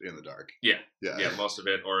soundstage in the dark. Yeah, most of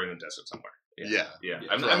it, or in a desert somewhere. Yeah.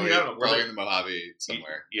 I mean, I don't know. Probably in the Mojave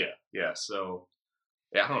somewhere. Yeah. So,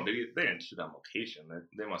 I don't know. Maybe they didn't shoot on location.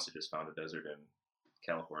 They must have just found a desert in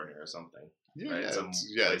California or something. Yeah, right?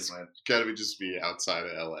 It's got to just be outside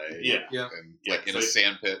of LA. Yeah. And like in a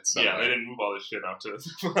sand pit somewhere. Yeah, they didn't move all this shit out to the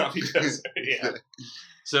Mojave Desert. Yeah.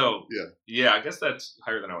 So, I guess that's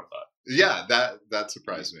higher than I would have thought. Yeah, that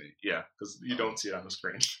surprised me. Yeah, because you don't see it on the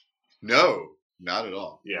screen. No, not at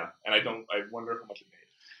all. Yeah, and I wonder how much it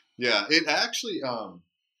made. Yeah, it actually,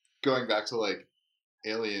 going back to like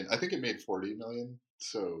Alien, I think it made $40 million.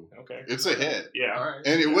 So it's a hit. Yeah. All right.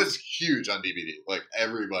 And it was huge on DVD. Like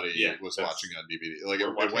everybody was watching on DVD. Like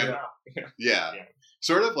it went. Yeah.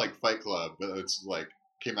 Sort of like Fight Club, but it's like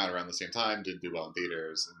came out around the same time, did do well in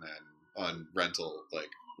theaters, and then on rental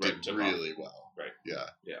did really well. Right. Yeah.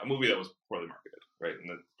 Yeah. A movie that was poorly marketed. Right. And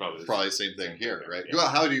that's probably the same thing here. Right. Yeah. Well,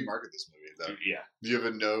 how do you market this movie though? Yeah. Do you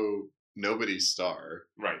have nobody star?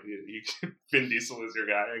 Right. Vin Diesel is your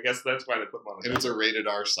guy. I guess that's why they put him on the And it's a rated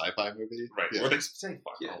R sci-fi movie. Right. Yeah. Or they say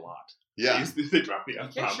fuck a lot. Yeah. They drop the F-bomb.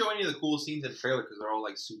 You can't show any of the cool scenes in the trailer because they're all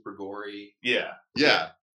like super gory. Yeah. Yeah.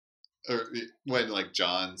 Or when like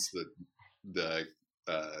John's the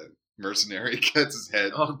mercenary gets his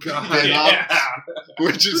head off,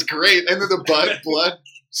 which is great, and then the blood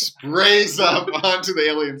sprays up onto the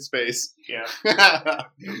alien space. Yeah. That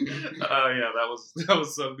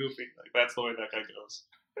was so goofy. Like that's the way that guy goes.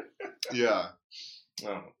 Yeah.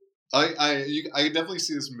 Oh. I definitely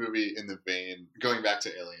see this movie in the vein going back to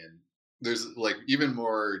Alien. There's like even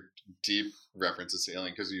more deep references to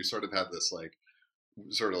Alien because you sort of have this like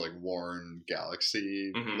sort of like worn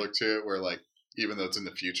galaxy look to it, where like even though it's in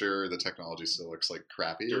the future, the technology still looks like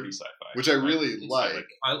crappy, dirty sci-fi, which I really like.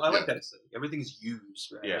 I like that aesthetic. Everything's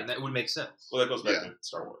used, right? Yeah, I mean, that would make sense. Well, that goes back to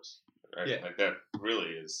Star Wars, right? Yeah, like that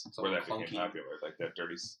really is it's where that clunky. became popular, like that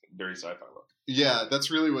dirty sci-fi look. Yeah, that's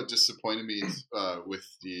really what disappointed me with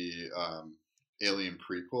the Alien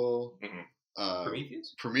prequel.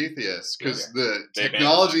 Prometheus, because the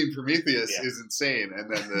technology in Prometheus is insane, and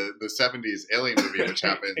then the 70s Alien movie, which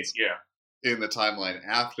happens in the timeline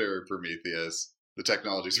after Prometheus, the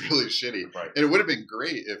technology is really shitty. Right. And it would have been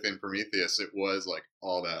great if in Prometheus it was like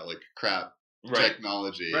all that like crap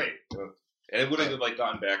technology. Right. And it would have like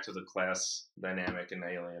gotten back to the class dynamic in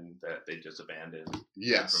Alien that they just abandoned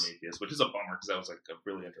in Prometheus, which is a bummer because that was like a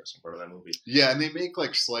really interesting part of that movie. Yeah, and they make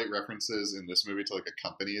like slight references in this movie to like a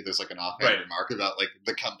company. There's like an offhand remark about like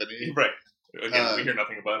the company. Right. Again, we hear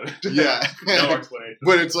nothing about it. Yeah. No explanation.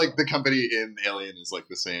 But it's like the company in Alien is like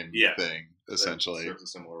the same thing, essentially. It serves a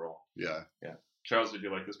similar role. Yeah. Yeah. Charles, did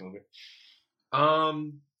you like this movie?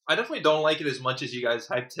 I definitely don't like it as much as you guys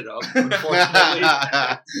hyped it up, unfortunately.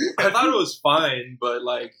 I thought it was fine, but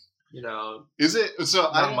like, is it? So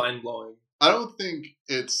not mind blowing. I don't think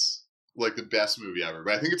it's like the best movie ever,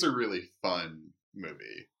 but I think it's a really fun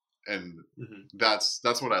movie, and that's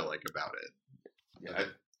what I like about it. Yeah,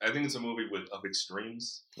 I think it's a movie of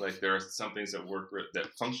extremes. Like there are some things that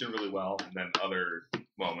that function really well, and then other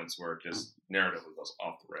moments where it just narratively goes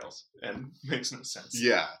off the rails and makes no sense.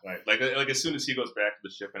 Yeah, right. Like as soon as he goes back to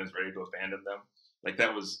the ship and is ready to abandon them, like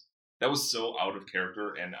that was so out of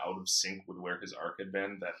character and out of sync with where his arc had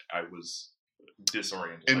been that I was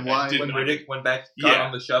disoriented. And like, why when Riddick went back, got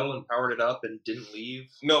on the shuttle and powered it up and didn't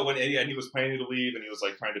leave? No, he was planning to leave and he was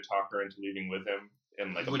like trying to talk her into leaving with him.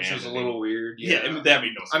 And like which was a little weird. Yeah, that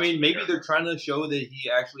made no sense. I mean, maybe they're trying to show that he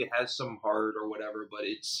actually has some heart or whatever, but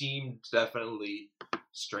it seemed definitely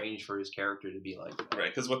strange for his character to be like that. Right,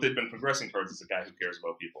 because what they've been progressing towards is a guy who cares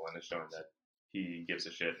about people and is showing that he gives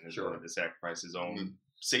a shit and is willing to sacrifice his own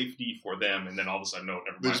safety for them, and then all of a sudden, no,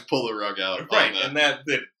 never mind. They just pull the rug out. Right, and that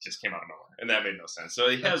just came out of nowhere, and that made no sense. So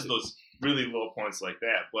he has those really low points like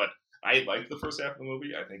that, but I like the first half of the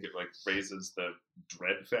movie. I think it like raises the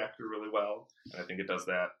dread factor really well, and I think it does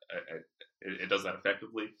that. It does that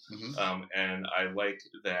effectively, and I like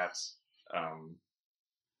that.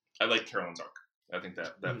 I like Carolyn's arc. I think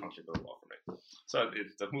that functioned really well for me. So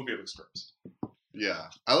it's a movie of extremes. Yeah,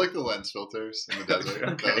 I like the lens filters in the desert.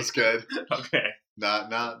 Okay. That was good. Okay, not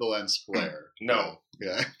the lens flare. No,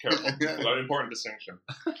 yeah, careful. An important distinction.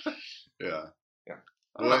 Yeah.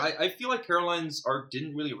 I feel like Caroline's arc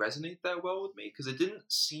didn't really resonate that well with me because it didn't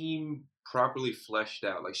seem properly fleshed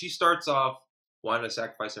out. Like she starts off wanting to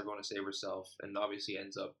sacrifice everyone to save herself, and obviously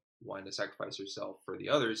ends up wanting to sacrifice herself for the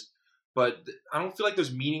others. But I don't feel like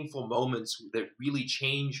there's meaningful moments that really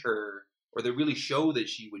change her, or that really show that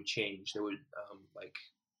she would change. That would like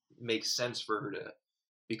make sense for her to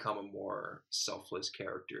become a more selfless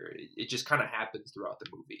character. It just kind of happens throughout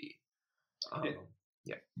the movie.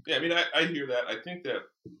 Yeah, I mean, I hear that. I think that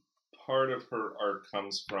part of her arc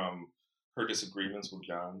comes from her disagreements with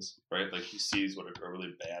Johns, right? Like, she sees what a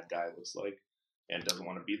really bad guy looks like and doesn't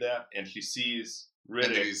want to be that. And she sees Riddick.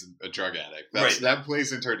 And he's a drug addict. That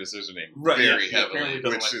plays into her decisioning very heavily.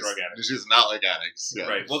 Doesn't like drug addicts. She's not like addicts. Yeah.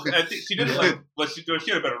 Right. Well, I think she didn't like, but she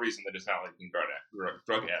had a better reason than just not liking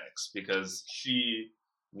drug addicts, because she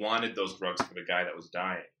wanted those drugs for the guy that was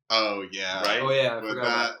dying. Oh yeah, right. Oh yeah,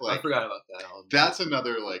 I forgot about that. That's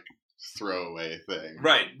another like throwaway thing.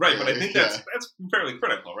 Right. But I think that's fairly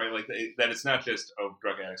critical, right? Like that it's not just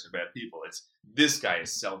drug addicts are bad people. It's this guy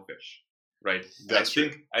is selfish, right? That's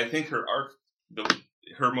true. I think her arc,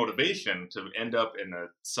 her motivation to end up in a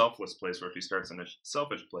selfless place where she starts in a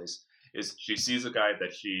selfish place is she sees a guy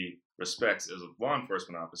that she respects as a law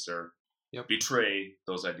enforcement officer betray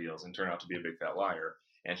those ideals and turn out to be a big fat liar.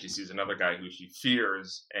 And she sees another guy who she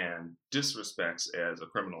fears and disrespects as a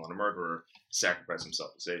criminal and a murderer sacrifice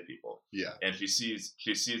himself to save people. Yeah. And she sees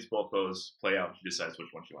both those play out, and she decides which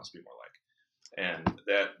one she wants to be more like. And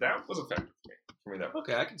that was effective for me.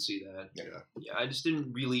 Okay, I can see that. Yeah, I just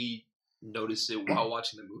didn't really notice it while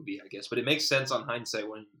watching the movie, I guess. But it makes sense on hindsight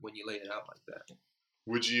when you lay it out like that.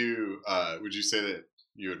 Would you say that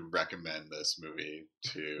you would recommend this movie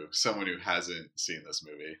to someone who hasn't seen this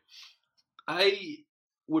movie? I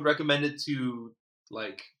would recommend it to,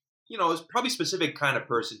 like, it's probably a specific kind of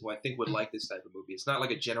person who I think would like this type of movie. It's not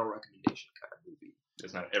like a general recommendation kind of movie.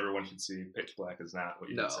 It's not everyone should see Pitch Black. Is not what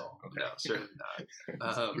you would say. Okay. No, certainly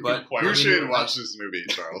not. But who should watch this movie,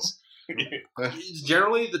 Charles? It's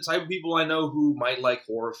generally the type of people I know who might like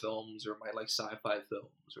horror films or might like sci-fi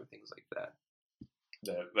films or things like that.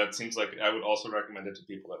 That seems like I would also recommend it to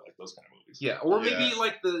people that like those kind of movies. Yeah, or maybe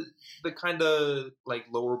like the kind of like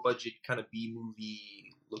lower budget kind of B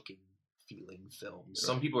movie looking feeling films.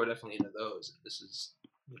 Some people are definitely into those, and this is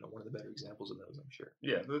one of the better examples of those, I'm sure.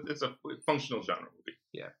 Yeah, it's a functional genre movie.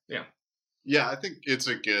 Yeah, I think it's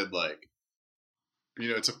a good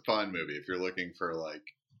it's a fun movie if you're looking for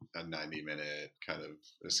like a 90-minute kind of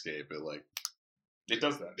escape. It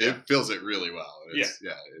does that. It fills it really well.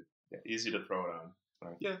 Easy to throw it on.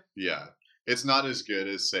 Right. Yeah. It's not as good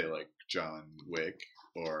as, say, like John Wick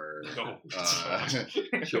or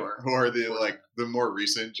sure, or the more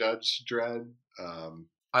recent Judge Dredd.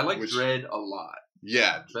 I like Dredd a lot.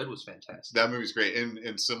 Yeah, Dredd was fantastic. That movie's great,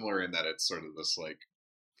 and similar in that it's sort of this like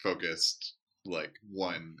focused like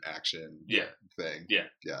one action thing. Yeah.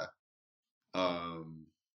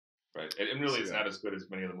 Right, and really, it's not as good as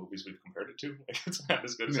many of the movies we've compared it to. Like, it's not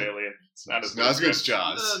as good as Alien. It's not as good as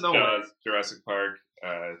Jaws. Jurassic Park,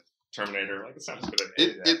 Terminator. Like, it's not as good as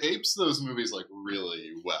it apes those movies like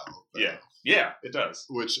really well. Though. Yeah, it does.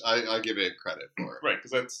 Which I give it credit for. Right,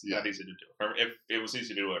 because that's not easy to do. If it was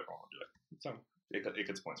easy to do, everyone would do it. So it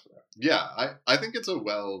gets points for that. Yeah, I think it's a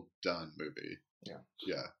well done movie. Yeah.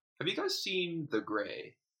 Yeah. Have you guys seen The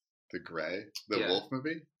Grey? The Grey, the Yeah. Wolf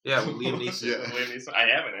movie. Yeah, with Liam Neeson. Yeah. I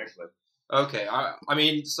haven't actually. Okay, I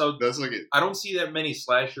mean, so That's like it. I don't see that many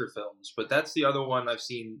slasher films, but that's the other one I've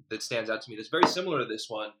seen that stands out to me. That's very similar to this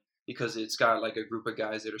one because it's got like a group of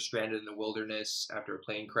guys that are stranded in the wilderness after a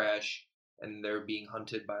plane crash, and they're being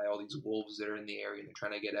hunted by all these wolves that are in the area, and they're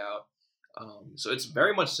trying to get out. So it's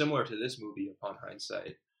very much similar to this movie upon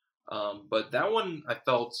hindsight. But that one I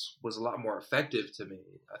felt was a lot more effective to me.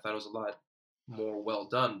 I thought it was a lot more well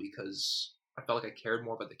done because I felt like I cared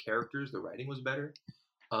more about the characters. The writing was better.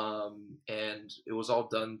 And it was all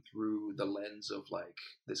done through the lens of like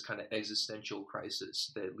this kind of existential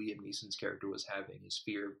crisis that Liam Neeson's character was having, his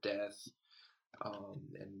fear of death,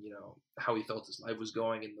 and you know how he felt his life was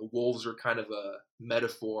going, and the wolves were kind of a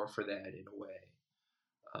metaphor for that in a way.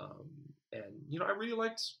 And you know, I really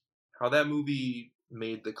liked how that movie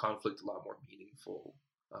made the conflict a lot more meaningful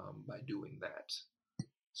by doing that.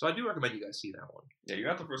 So I do recommend you guys see that one. Yeah, you're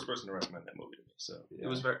not the first person to recommend that movie to me. So It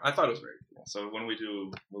was I thought it was very cool. So when we do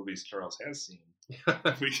movies Charles has seen,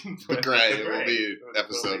 we can The put Grey The will be Grey.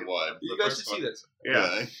 episode 1. You The guys first should see one. this.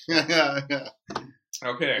 Yeah. Yeah.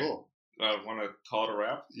 Okay. Cool. Want to call it a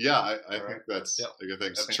wrap? Yeah, I All think right. that's Yep. a good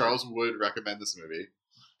thing. I think- Charles would recommend this movie.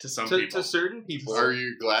 To some To people. certain people, Are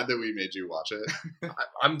you glad that we made you watch it?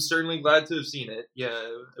 I'm certainly glad to have seen it. Yeah,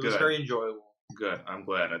 it was Good. very enjoyable. Good. I'm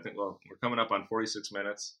glad. I think, well, we're coming up on 46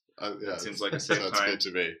 minutes. Yeah, It seems like a safe that's time. good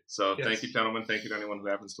to me. So Yes. thank you, gentlemen. Thank you to anyone who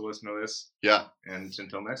happens to listen to this. Yeah. And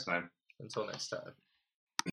until next time. Until next time.